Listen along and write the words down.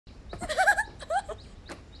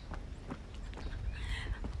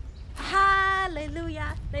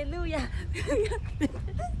Hallelujah.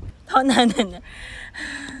 Oh, no.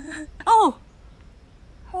 Oh!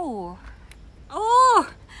 Oh! Oh!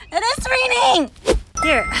 It is raining!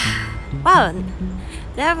 Here. Wow.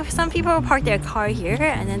 They have some people park their car here,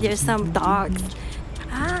 and then there's some dogs.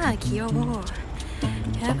 Ah, 귀여워.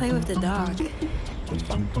 Can I play with the dog?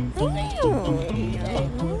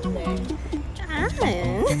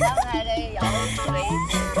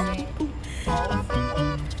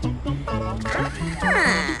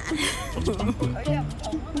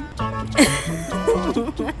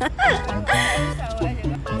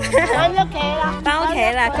翻屋企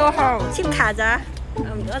啦 Go home. 집 가자.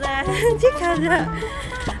 집 가자.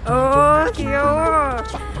 Oh, 귀여워.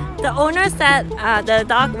 The owner said the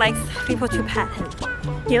dog likes people to pet him.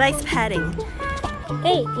 He likes petting.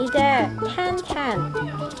 Hey, 이제 can.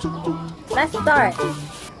 Let's start.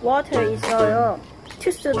 Water 있어요.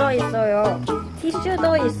 주스도 있어요.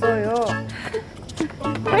 티슈도 있어요.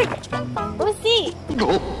 Quick, let's see.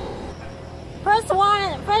 First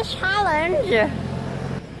challenge.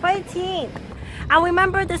 Fighting. I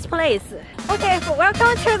remember this place. Okay,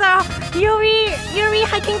 welcome to the Yuri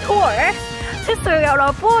hiking tour. 됐어요,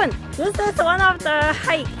 여러분. This is one of the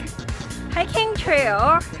hiking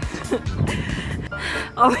trail.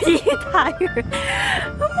 I'm really tired.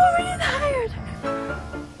 I'm already tired.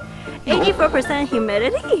 84%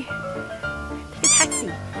 humidity. Take a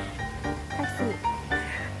taxi.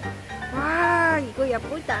 와, 이거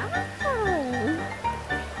예쁘다.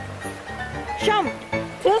 Jump.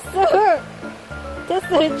 This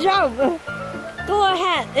is jump. Go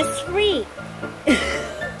ahead. It's free.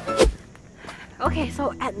 Okay,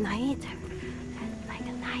 so at night, at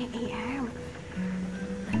 9 a.m.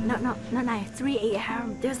 No, not 9, 3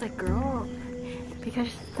 a.m. There's a girl because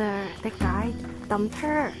the guy dumped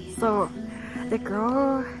her. So the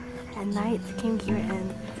girl at night came here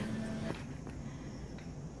and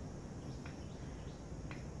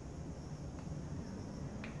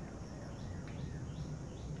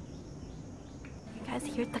you guys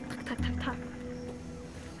hear tuck.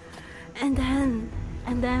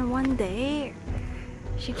 And then one day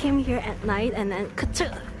she came here at night and then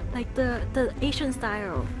like the Asian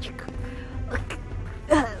style.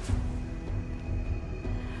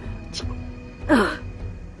 There's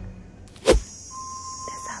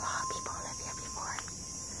a lot of people live here before,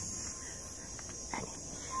 and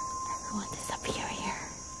everyone disappear here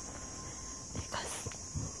because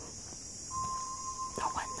no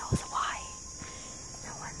one knows why.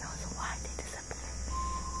 No one knows why they disappear.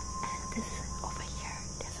 And this over here,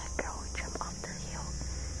 there's a girl who jumped off the hill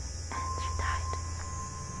and she died.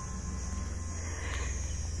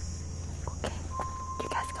 Okay, you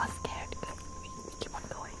guys got scared. We keep on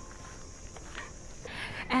going.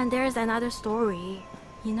 And there's another story.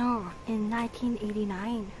 You know, in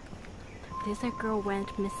 1989, this girl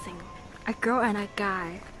went missing. A girl and a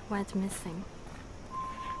guy went missing.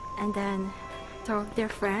 And then, so their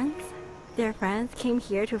friends came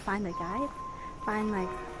here to find the guy, find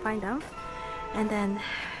them. And then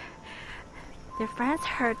their friends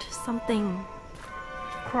heard something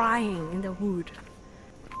crying in the wood.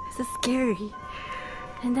 It's so scary.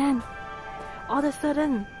 And then all of a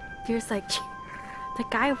sudden, there's like the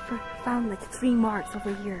guy found like 3 marks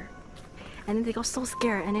over here, and then they got so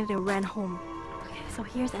scared and then they ran home. Okay, so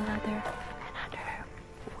here's another place.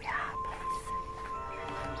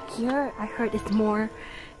 Here I heard it's more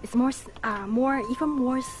even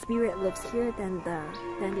more spirit lives here than the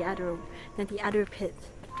other pit.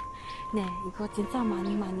 네, 이거 진짜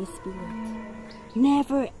많이 spirit.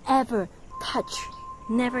 Never ever touch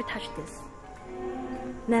this.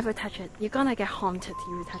 Never touch it. You're gonna get haunted if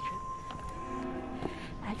you touch it.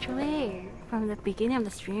 Actually, from the beginning of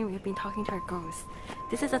the stream, we've been talking to our ghosts.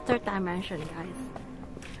 This is a 3rd dimension, guys.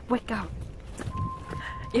 Wake up.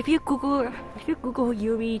 If you Google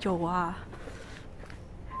Yurijoa,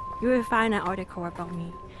 you will find an article about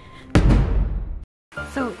me.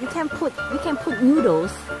 So we can put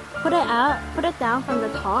noodles. Put it down from the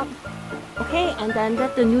top. Okay, and then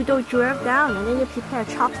let the noodle drip down, and then you prepare a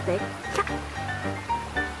chopstick.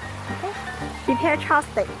 Okay, prepare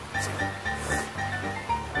chopstick.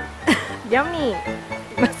 Yummy.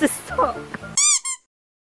 맛있어.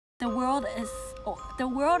 The world is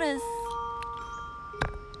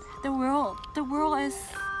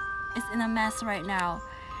in a mess right now,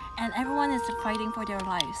 and everyone is fighting for their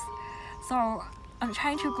lives. So I'm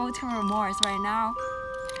trying to go to Mars right now,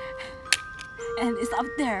 and it's up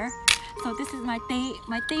there. So this is my day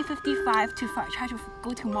 55 to try to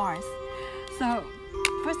go to Mars. So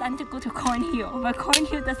first I need to go to Cornhill, but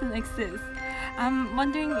Cornhill doesn't exist. I'm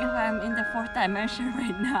wondering if I'm in the 4th dimension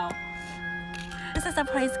right now. This is a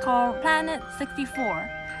place called Planet 64.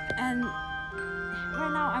 And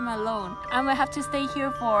right now I'm alone. I'm gonna have to stay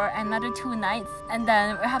here for another 2 nights, and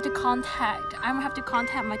then I'm gonna have to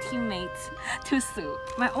contact my teammates to sue.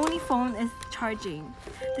 My only phone is charging.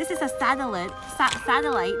 This is a satellite.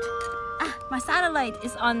 My satellite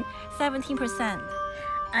is on 17%.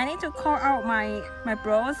 I need to call out my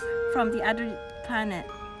bros from the other planet.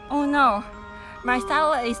 Oh no, my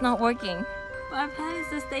satellite is not working. My plan is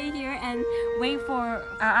to stay here and wait for,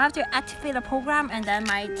 I have to activate the program, and then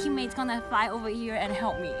my teammate's gonna fly over here and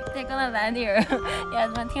help me. They're gonna land here.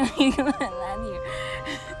 Yes, my teammate's gonna land here.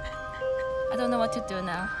 I don't know what to do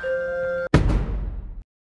now.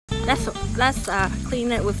 Let's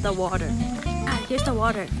clean it with the water. Here's the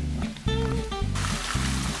water.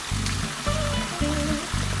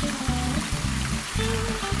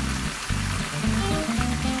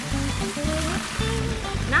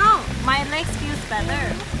 Now my legs feels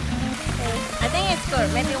better. I think it's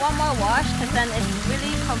good. Maybe one more wash, because then it's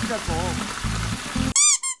really comfortable.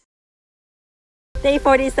 Day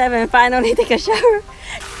 47. Finally take a shower.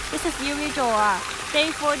 This is Yurijoa.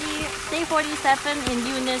 Day 47 in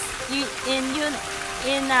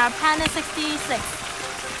planet 66.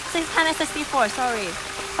 Planet 64. Sorry.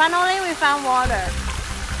 Finally we found water.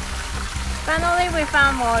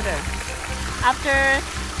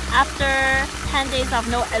 After 10 days of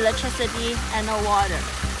no electricity and no water.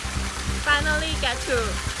 Finally get to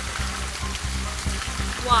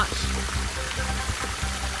wash.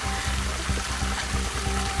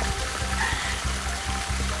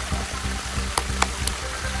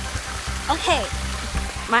 Okay,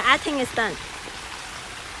 my acting is done.